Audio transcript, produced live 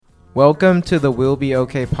Welcome to the We'll Be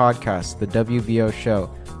Okay podcast, the WBO show.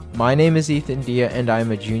 My name is Ethan Dia and I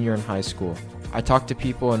am a junior in high school. I talk to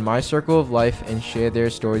people in my circle of life and share their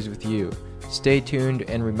stories with you. Stay tuned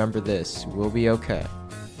and remember this, we'll be okay.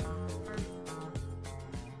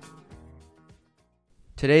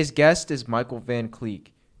 Today's guest is Michael Van Kleeck.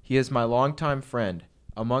 He is my longtime friend.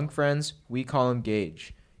 Among friends, we call him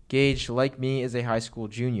Gage. Gage, like me, is a high school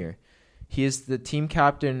junior. He is the team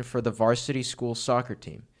captain for the varsity school soccer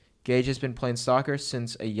team. Gage has been playing soccer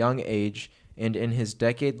since a young age, and in his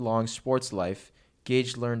decade-long sports life,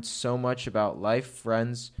 Gage learned so much about life,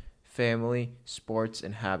 friends, family, sports,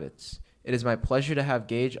 and habits. It is my pleasure to have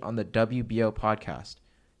Gage on the WBO podcast.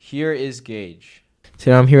 Here is Gage.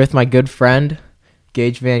 Today I'm here with my good friend,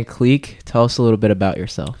 Gage Van Kleeck. Tell us a little bit about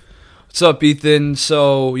yourself. What's up, Ethan?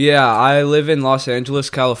 So, I live in Los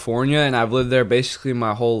Angeles, California, and I've lived there basically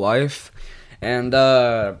my whole life. And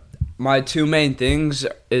my two main things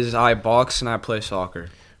is I box and I play soccer.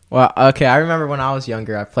 Well, okay, I remember when I was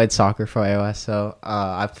younger, I played soccer for AOS, so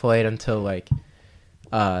I played until like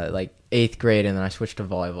 8th grade, and then I switched to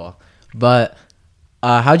volleyball. But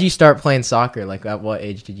how'd you start playing soccer? Like, at what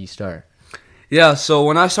age did you start? Yeah, so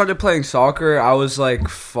when I started playing soccer, I was like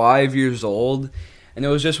 5 years old, and it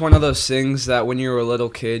was just one of those things that when you were a little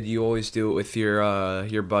kid, you always do it with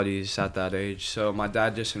your buddies at that age. So my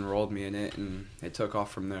dad just enrolled me in it, and it took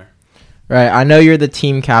off from there. Right, I know you're the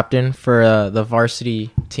team captain for the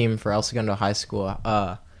varsity team for El Segundo High School.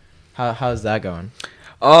 How's that going?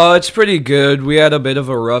 It's pretty good. We had a bit of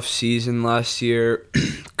a rough season last year.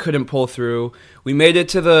 Couldn't pull through. We made it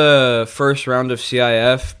to the first round of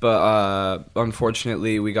CIF, but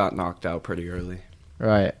unfortunately we got knocked out pretty early.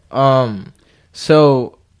 Right.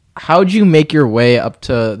 So how'd you make your way up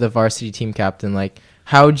to the varsity team captain? Like,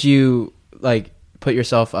 how'd you put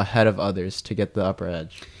yourself ahead of others to get the upper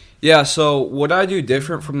edge? Yeah, so what I do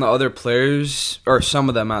different from the other players, or some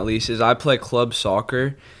of them at least, is I play club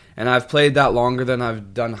soccer, and I've played that longer than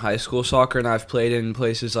I've done high school soccer, and I've played in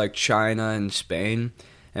places like China and Spain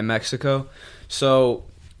and Mexico. So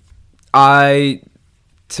to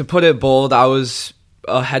put it bold, I was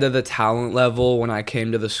ahead of the talent level when I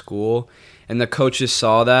came to the school, and the coaches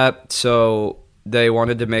saw that, so they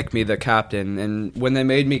wanted to make me the captain. And when they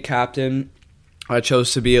made me captain, I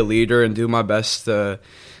chose to be a leader and do my best to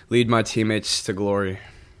lead my teammates to glory.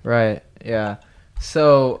 Right, yeah.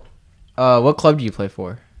 So, what club do you play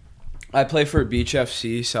for? I play for Beach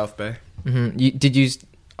FC, South Bay.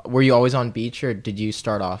 Mm-hmm. Were you always on beach, or did you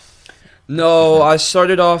start off? No, I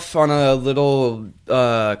started off on a little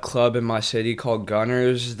club in my city called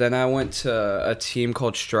Gunners. Then I went to a team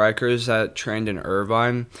called Strikers that trained in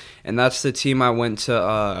Irvine, and that's the team I went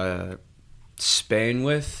to Spain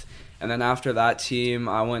with. And then after that team,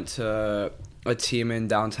 I went to a team in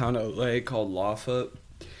downtown LA called Lawfoot,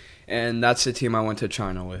 and that's the team I went to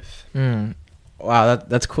China with. Wow,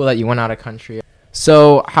 that's cool that you went out of country.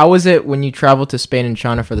 So how was it when you traveled to Spain and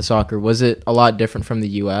China for the soccer? Was it a lot different from the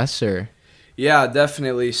U.S. or? Yeah,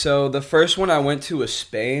 definitely. So the first one I went to was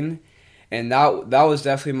Spain, and that was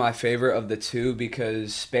definitely my favorite of the two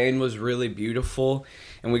because Spain was really beautiful,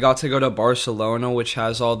 and we got to go to Barcelona, which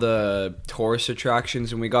has all the tourist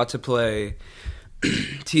attractions, and we got to play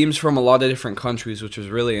teams from a lot of different countries, which was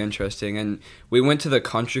really interesting. And we went to the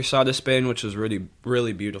countryside of Spain, which was really,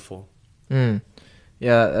 really beautiful.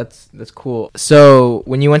 Yeah, that's cool. So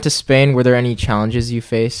when you went to Spain, were there any challenges you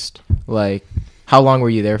faced? Like, how long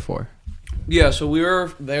were you there for? Yeah, so we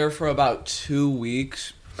were there for about 2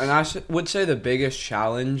 weeks. And I would say the biggest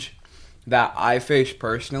challenge that I faced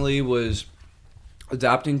personally was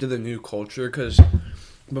adapting to the new culture, because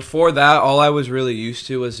before that, all I was really used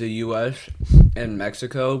to was the U.S. and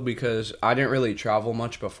Mexico, because I didn't really travel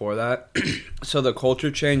much before that. So the culture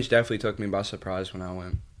change definitely took me by surprise when I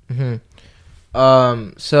went.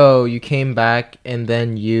 Mm-hmm. So you came back, and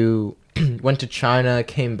then you went to China,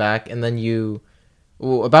 came back, and then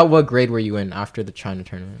about what grade were you in after the China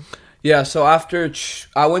tournament? Yeah, so after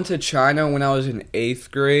I went to China when I was in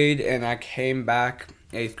 8th grade, and I came back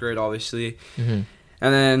 8th grade, obviously. Mm-hmm.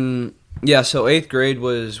 And then, so 8th grade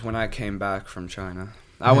was when I came back from China.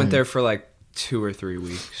 I went there for like 2 or 3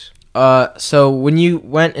 weeks. So when you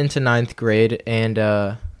went into 9th grade and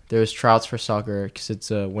there was tryouts for soccer because it's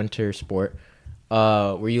a winter sport,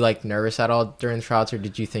 were you nervous at all during the tryouts, or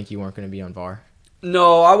did you think you weren't going to be on VAR?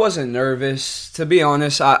 No, I wasn't nervous. To be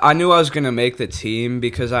honest, I knew I was going to make the team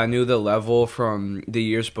because I knew the level from the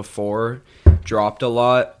years before dropped a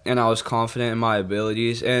lot, and I was confident in my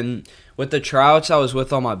abilities. And with the tryouts, I was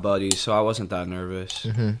with all my buddies, so I wasn't that nervous.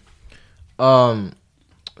 Mm-hmm.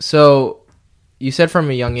 So you said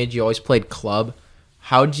from a young age you always played club.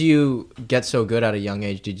 How'd you get so good at a young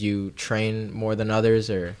age? Did you train more than others,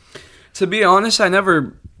 or? To be honest, I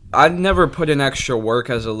never put in extra work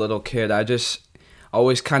as a little kid. I just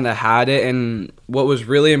always kind of had it, and what was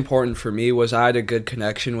really important for me was I had a good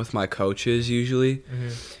connection with my coaches usually. Mm-hmm.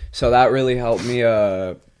 So that really helped me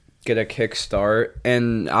get a kick start,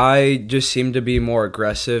 and I just seemed to be more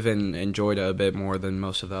aggressive and enjoyed it a bit more than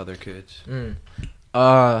most of the other kids.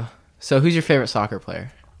 So who's your favorite soccer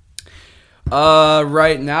player?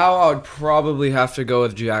 Right now I would probably have to go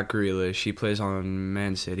with Jack Grealish. He plays on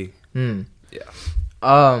Man City.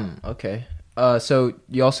 Yeah. Okay. So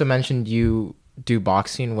you also mentioned you do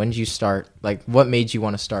boxing. When did you start? Like, what made you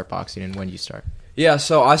want to start boxing, and when did you start? Yeah,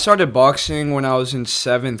 so I started boxing when I was in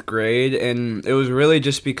 7th grade, and it was really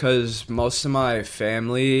just because most of my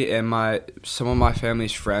family and some of my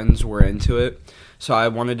family's friends were into it. So I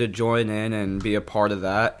wanted to join in and be a part of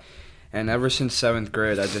that. And ever since 7th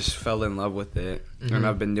grade, I just fell in love with it, and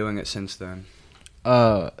I've been doing it since then.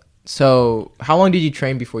 So how long did you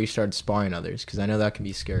train before you started sparring others? Because I know that can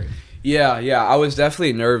be scary. Yeah, I was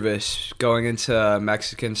definitely nervous going into a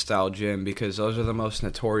Mexican-style gym because those are the most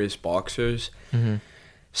notorious boxers. Mm-hmm.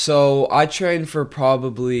 So I trained for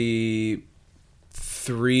probably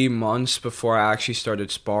 3 months before I actually started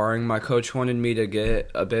sparring. My coach wanted me to get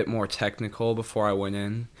a bit more technical before I went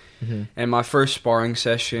in. Mm-hmm. And my first sparring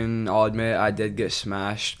session, I'll admit, I did get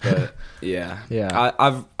smashed, but yeah.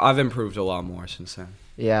 I've improved a lot more since then.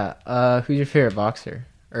 Yeah. Who's your favorite boxer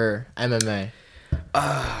or MMA?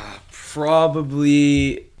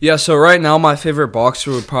 Probably. Yeah, so right now my favorite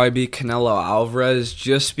boxer would probably be Canelo Alvarez,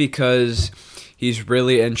 just because he's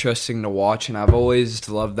really interesting to watch, and I've always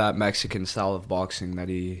loved that Mexican style of boxing that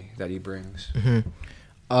he brings.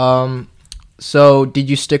 Mm-hmm. So did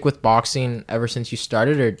you stick with boxing ever since you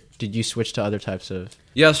started, or did you switch to other types of?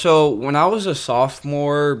 Yeah, so when I was a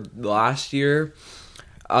sophomore last year,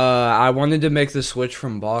 I wanted to make the switch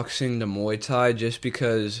from boxing to Muay Thai just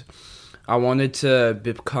because I wanted to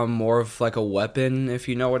become more of like a weapon, if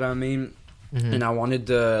you know what I mean. Mm-hmm. And I wanted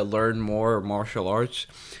to learn more martial arts.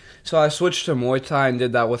 So I switched to Muay Thai and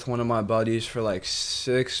did that with one of my buddies for like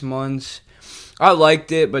 6 months. I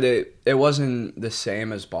liked it, but it wasn't the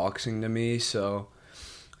same as boxing to me. So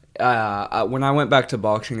when I went back to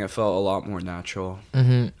boxing, it felt a lot more natural.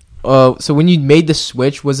 Mm-hmm. So when you made the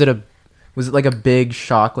switch, was it like a big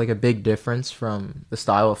shock, like a big difference from the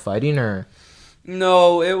style of fighting, or?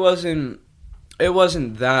 No, it wasn't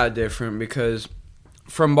that different because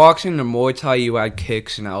from boxing to Muay Thai, you add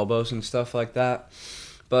kicks and elbows and stuff like that.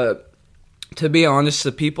 But to be honest,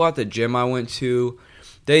 the people at the gym I went to,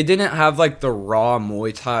 they didn't have like the raw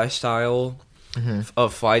Muay Thai style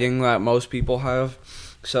of fighting that most people have.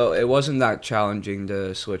 So it wasn't that challenging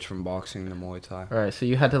to switch from boxing to Muay Thai. All right, so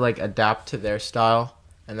you had to like adapt to their style,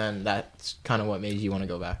 and then that's kind of what made you want to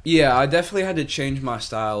go back. Yeah, I definitely had to change my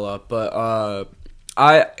style up, but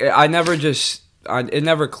I never it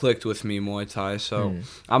never clicked with me, Muay Thai. So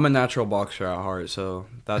I'm a natural boxer at heart, so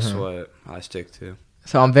that's what I stick to.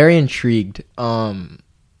 So I'm very intrigued.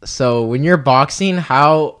 So when you're boxing,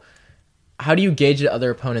 how do you gauge the other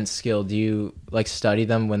opponent's skill? Do you like study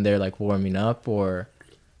them when they're like warming up, or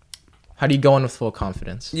how do you go in with full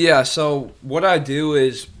confidence? Yeah, so what I do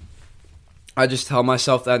is I just tell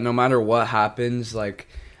myself that no matter what happens, like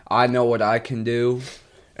I know what I can do,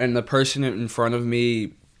 and the person in front of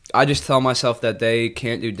me, I just tell myself that they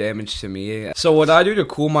can't do damage to me. So what I do to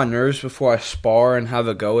cool my nerves before I spar and have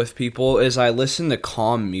a go with people is I listen to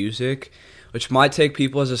calm music, which might take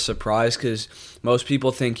people as a surprise because most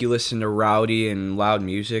people think you listen to rowdy and loud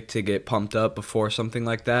music to get pumped up before something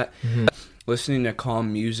like that. Mm-hmm. Listening to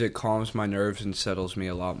calm music calms my nerves and settles me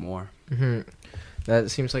a lot more. Mm-hmm.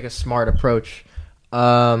 That seems like a smart approach.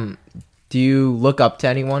 Do you look up to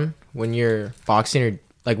anyone when you're boxing, or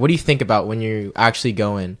like what do you think about when you actually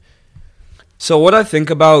go in? So what I think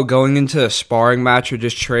about going into a sparring match or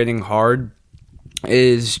just training hard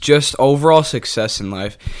is just overall success in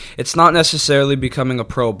life. It's not necessarily becoming a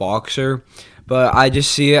pro boxer, but I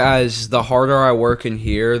just see it as the harder I work in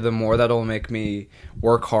here, the more that'll make me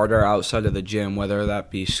work harder outside of the gym, whether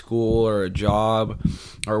that be school or a job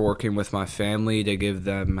or working with my family to give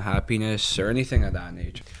them happiness or anything of that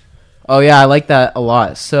nature. Oh, yeah, I like that a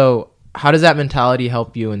lot. So how does that mentality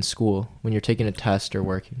help you in school when you're taking a test or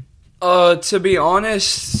working? To be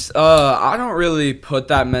honest, I don't really put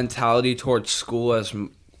that mentality towards school as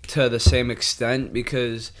to the same extent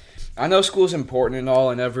because I know school's important and all,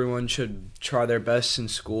 and everyone should try their best in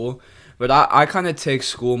school. But I kind of take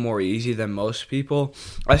school more easy than most people.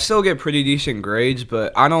 I still get pretty decent grades,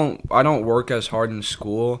 but I don't work as hard in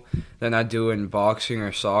school than I do in boxing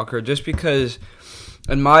or soccer, just because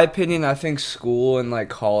In my opinion, I think school and like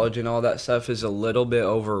college and all that stuff is a little bit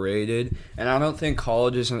overrated, and I don't think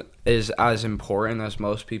college is as important as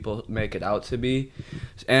most people make it out to be.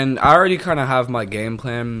 And I already kind of have my game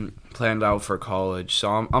plan planned out for college,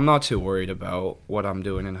 so I'm not too worried about what I'm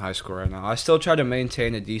doing in high school right now. I still try to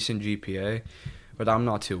maintain a decent GPA, but I'm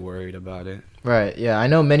not too worried about it. Right. Yeah, I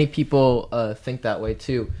know many people think that way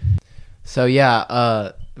too. So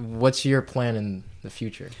yeah, what's your plan in the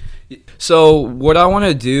future? So what I want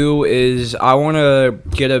to do is I want to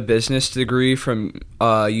get a business degree from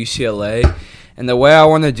UCLA, and the way I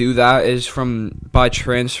want to do that is by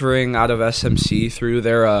transferring out of SMC through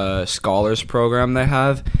their scholars program they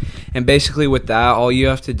have. And basically with that, all you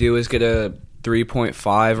have to do is get a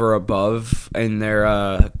 3.5 or above in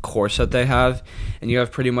their course that they have, and you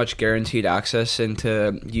have pretty much guaranteed access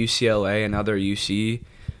into UCLA and other UC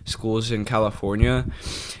schools in California.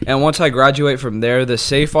 And once I graduate from there, the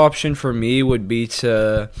safe option for me would be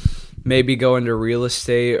to maybe go into real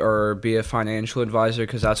estate or be a financial advisor,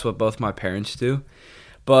 because that's what both my parents do.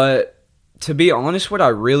 But to be honest, what I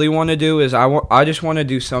really want to do is I just want to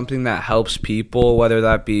do something that helps people, whether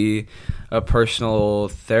that be a personal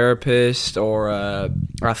therapist or a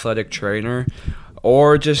athletic trainer,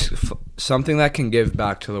 or just something that can give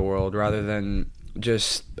back to the world rather than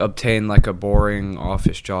just obtain like a boring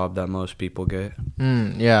office job that most people get.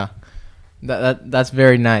 Yeah, that's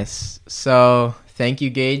very nice. So thank you,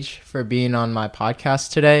 Gage, for being on my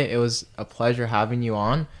podcast today. It was a pleasure having you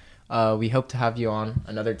on. We hope to have you on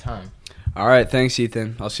another time. All right, thanks,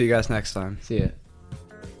 Ethan. I'll see you guys next time. See ya.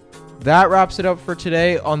 That wraps it up for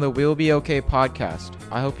today on the We'll Be Okay podcast.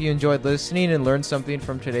 I hope you enjoyed listening and learned something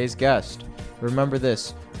from today's guest. Remember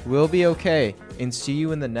this, we'll be okay, and see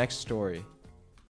you in the next story.